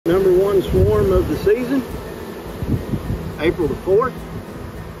Number one swarm of the season, April the 4th,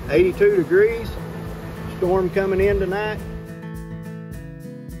 82 degrees, storm coming in tonight.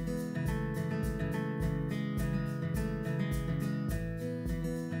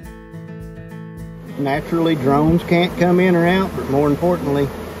 Naturally, drones can't come in or out, but more importantly,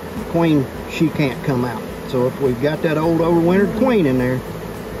 the queen, she can't come out. So if we've got that old overwintered queen in there,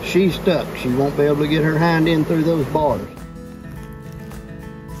 she's stuck. She won't be able to get her hind in through those bars.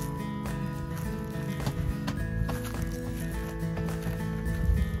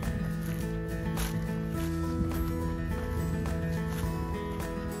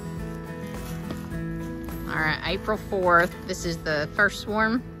 All right, April 4th, this is the first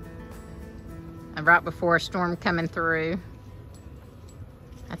swarm. Right before a storm coming through.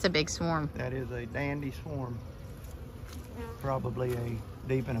 That's a big swarm. That is a dandy swarm. Probably a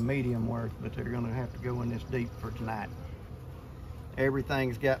deep and a medium worth, but they're gonna have to go in this deep for tonight.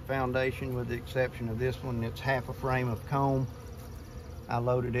 Everything's got foundation with the exception of this one. It's half a frame of comb. I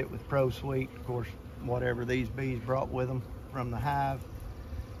loaded it with Pro Sweet. Of course, whatever these bees brought with them from the hive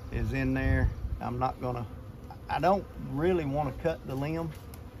is in there. I don't really want to cut the limb,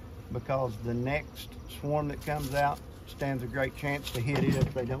 because the next swarm that comes out stands a great chance to hit it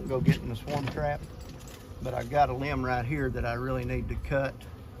if they don't go get in the swarm trap. But I've got a limb right here that I really need to cut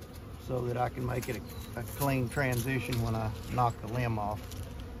so that I can make it a clean transition when I knock the limb off.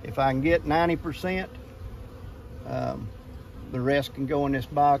 If I can get 90%, the rest can go in this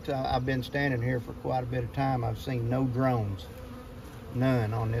box. I've been standing here for quite a bit of time. I've seen no drones,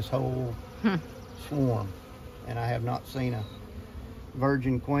 none on this whole swarm. And I have not seen a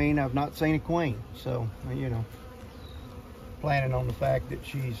virgin queen. I've not seen a queen. So, you know, planning on the fact that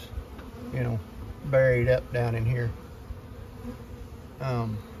she's, you know, buried up down in here.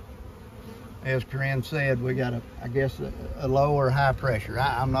 As Corinne said, we got I guess a low or high pressure.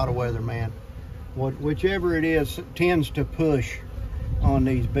 I'm not a weatherman. Whichever it is tends to push on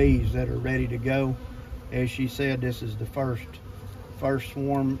these bees that are ready to go. As she said, this is the first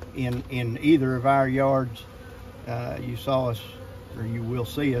swarm in either of our yards. You saw us, or you will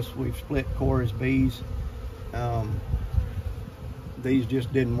see us, we've split Cora's bees. These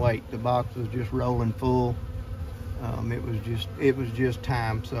just didn't wait. The box was just rolling full. It was just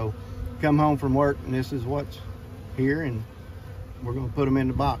time. So come home from work and this is what's here, and we're going to put them in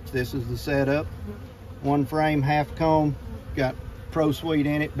the box. This is the setup. One frame, half comb, got Pro Sweet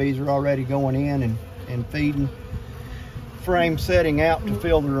in it. Bees are already going in and feeding. Frame setting out to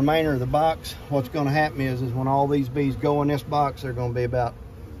fill the remainder of the box. What's going to happen is when all these bees go in this box, they're going to be about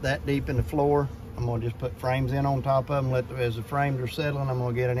that deep in the floor. I'm going to just put frames in on top of them. As the frames are settling, I'm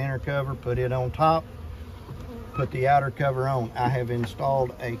going to get an inner cover, put it on top, put the outer cover on. I have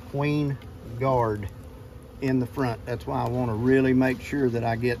installed a queen guard in the front. That's why I want to really make sure that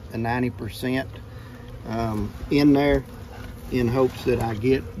I get a 90% in there, in hopes that I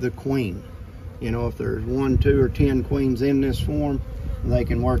get the queen. You know, if there's 1, 2, or 10 queens in this swarm, they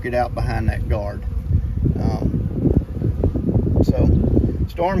can work it out behind that guard. So,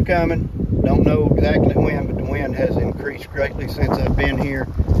 storm coming. Don't know exactly when, but the wind has increased greatly since I've been here.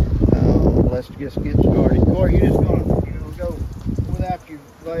 Let's just get started. Cora, you gonna go without your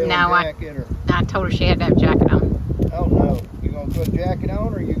veil and jacket? Or? I told her she had to have a jacket on. Oh no, you gonna put a jacket on, or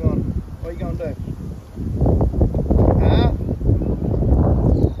what are you gonna do? Huh?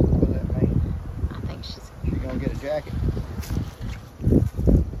 What does that mean? I think she's gonna get a jacket.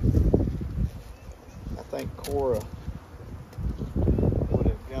 I think Cora would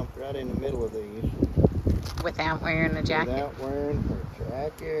have jumped right in the middle of these. Without wearing a jacket? Without wearing her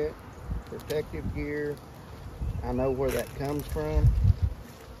jacket, protective gear. I know where that comes from.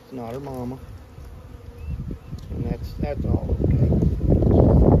 It's not her mama. And that's all okay.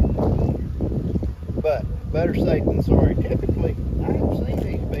 But better safe than sorry. Typically, I have seen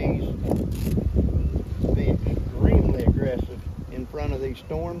these bees be extremely aggressive in front of these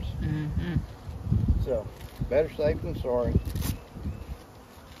storms. So, better safe than sorry.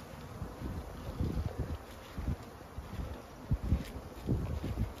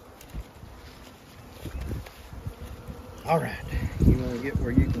 All right, you want to get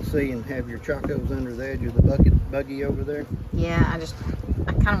where you can see and have your chacos under the edge of the buggy over there? Yeah,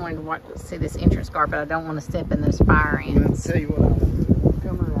 I kind of wanted to see this entrance guard, but I don't want to step in those fire ants. Well, I'll tell you what I'll do.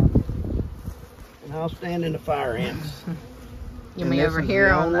 Come around, and I'll stand in the fire ants. You mean over here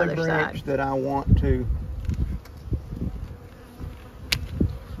on the other side? This is the only branch that I want to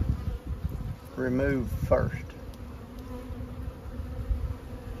remove first.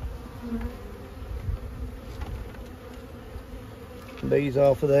 Bees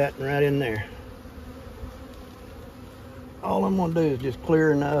off of that and right in there. All all I'm gonna do is just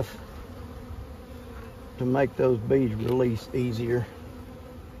clear enough to make those bees release easier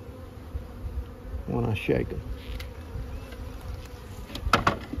when I shake them.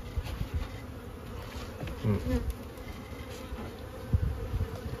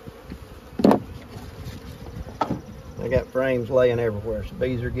 I got frames laying everywhere, so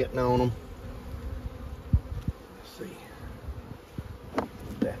bees are getting on them. Let's see.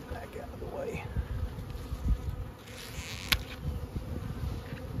 Put that back out of the way.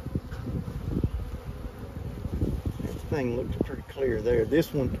 Everything looks pretty clear there.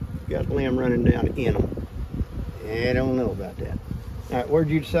 This one got limb running down in them. I don't know about that. All right, where'd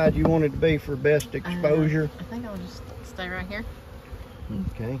you decide you wanted to be for best exposure? I think I'll just stay right here.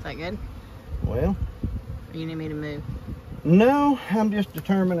 Okay. Is that good? Well. Or you need me to move? No, I'm just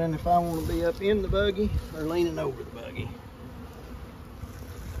determining if I want to be up in the buggy or leaning over the buggy.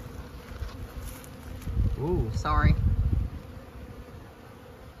 Ooh. Sorry.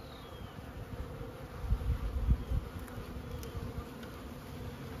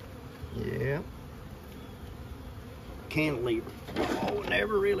 Yeah. Cantilever. Oh,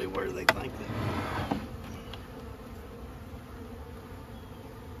 never really where they think that.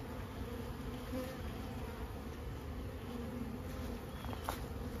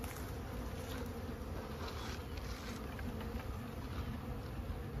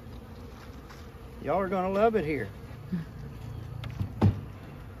 Y'all are gonna love it here.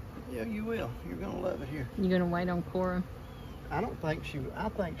 Yeah, you will. You're gonna love it here. You gonna wait on Cora? I think she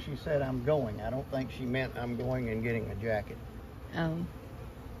said I'm going. I don't think she meant I'm going and getting a jacket. Oh.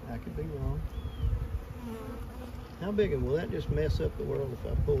 I could be wrong. How big will that just mess up the world if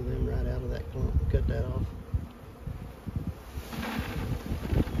I pull them right out of that clump and cut that off?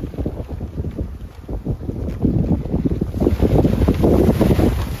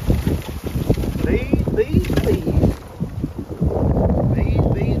 Bees, bees, bees. Bees,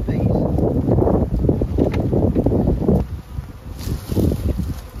 bees, bees.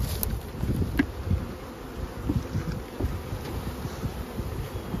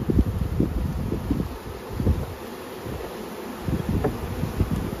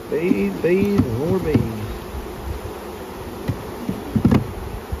 Bees, bees, and more bees.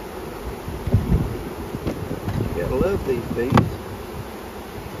 You gotta love these bees,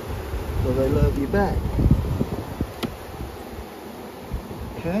 so they love you back.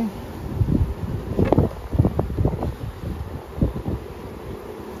 Okay. I'm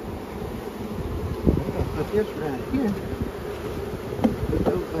gonna put this right here. Put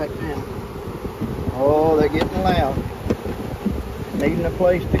those back down. Oh, they're getting loud. Needing a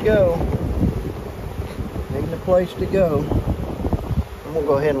place to go. Needing a place to go. I'm gonna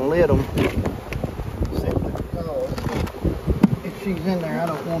go ahead and lid them. Simply because if she's in there, I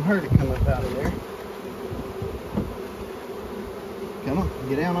don't want her to come up out of there. Come on,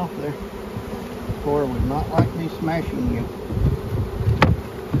 get down off there. Cora would not like me smashing you.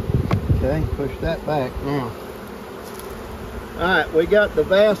 Okay, push that back now. Alright, we got the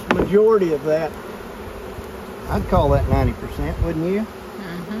vast majority of that. I'd call that 90%, wouldn't you?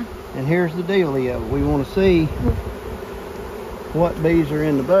 Mm-hmm. And here's the dealio. We want to see what bees are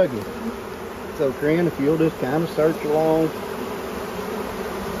in the buggy. So, Corinne, if you'll just kind of search along,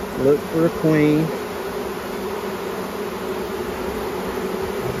 look for a queen.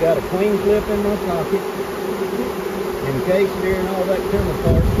 I've got a queen clip in my pocket in case during all that come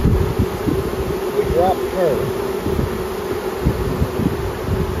apart we drop her.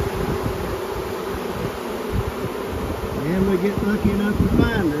 And we get lucky enough to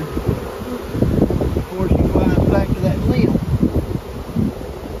find her before she flies back to that limb.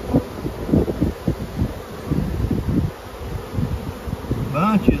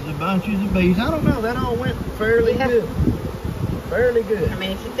 Bunches of bees. I don't know, that all went fairly good. Fairly good. I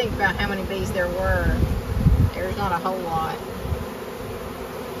mean, if you think about how many bees there were, there's not a whole lot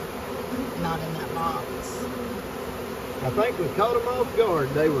not in that box. I think we caught them off guard.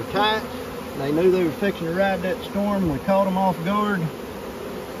 They were tight. They knew they were fixing to ride that storm. We caught them off guard.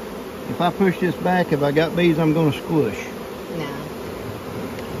 If I push this back, if I got bees, I'm going to squish. No.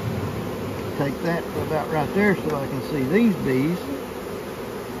 Take that about right there so I can see these bees.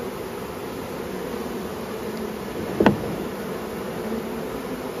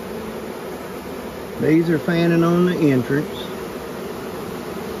 Bees are fanning on the entrance.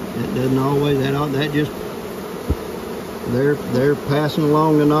 It doesn't always, that just, they're passing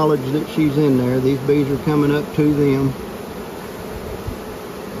along the knowledge that she's in there. These bees are coming up to them.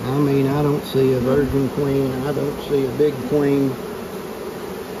 I mean, I don't see a virgin queen. I don't see a big queen.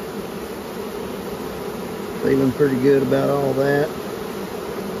 Feeling pretty good about all that.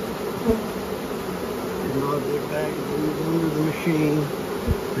 There's not a big bag of bees under king.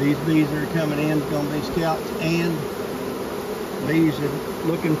 These bees that are coming in are going to be scouts, and bees are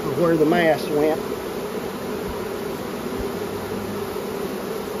looking for where the mass went.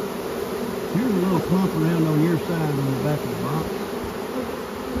 Here's a little clump around on your side on the back of the box.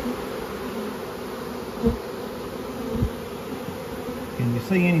 Can you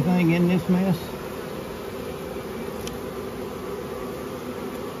see anything in this mess?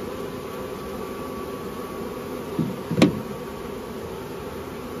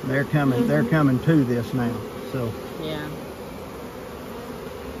 They're coming to this now. So yeah.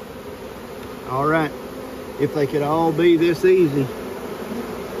 All right. If they could all be this easy.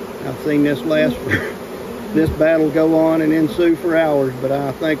 I've seen this this battle go on and ensue for hours, but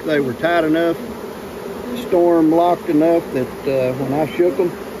I think they were tight enough, storm locked enough that when I shook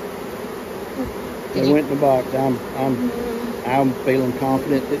them, they went in the box. I'm feeling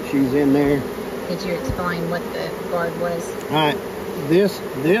confident that she's in there. Did you explain what the guard was? All right, this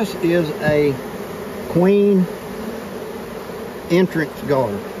is a queen entrance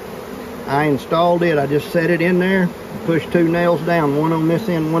guard. I installed it. I just set it in there, pushed 2 nails down, one on this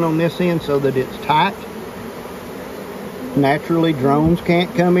end, one on this end, so that it's tight. Naturally, drones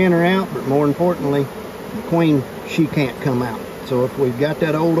can't come in or out, but more importantly, the queen, she can't come out. So if we've got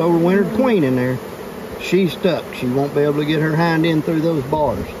that old overwintered queen in there, she's stuck. She won't be able to get her hind end through those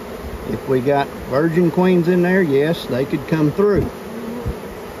bars. If we got virgin queens in there, yes, they could come through.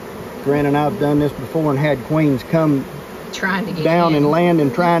 Corinne and I have done this before and had queens come trying to get down in and land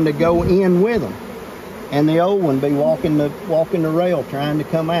and trying to go in with them, and the old one be walking the rail trying to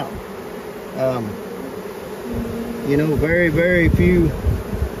come out. You know, very, very few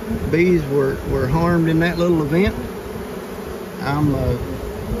bees were harmed in that little event. I'm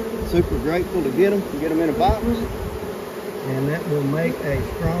super grateful to get them in a box, and that will make a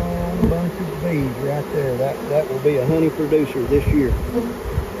strong bunch of bees right there. That will be a honey producer this year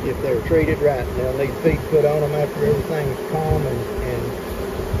if they're treated right. They'll need feed put on them after everything's calm and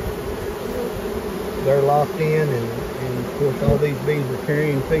they're locked in, and of course all these bees are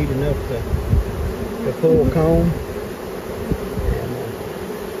carrying feed enough to pull comb. And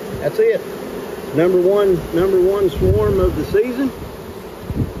that's it. Number one swarm of the season.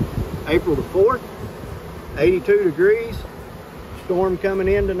 April the 4th, 82 degrees, storm coming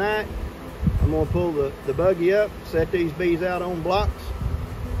in tonight. I'm gonna pull the buggy up, set these bees out on blocks.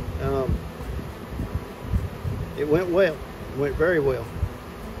 It went well. It went very well.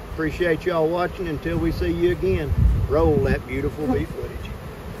 Appreciate y'all watching. Until we see you again, roll that beautiful beef.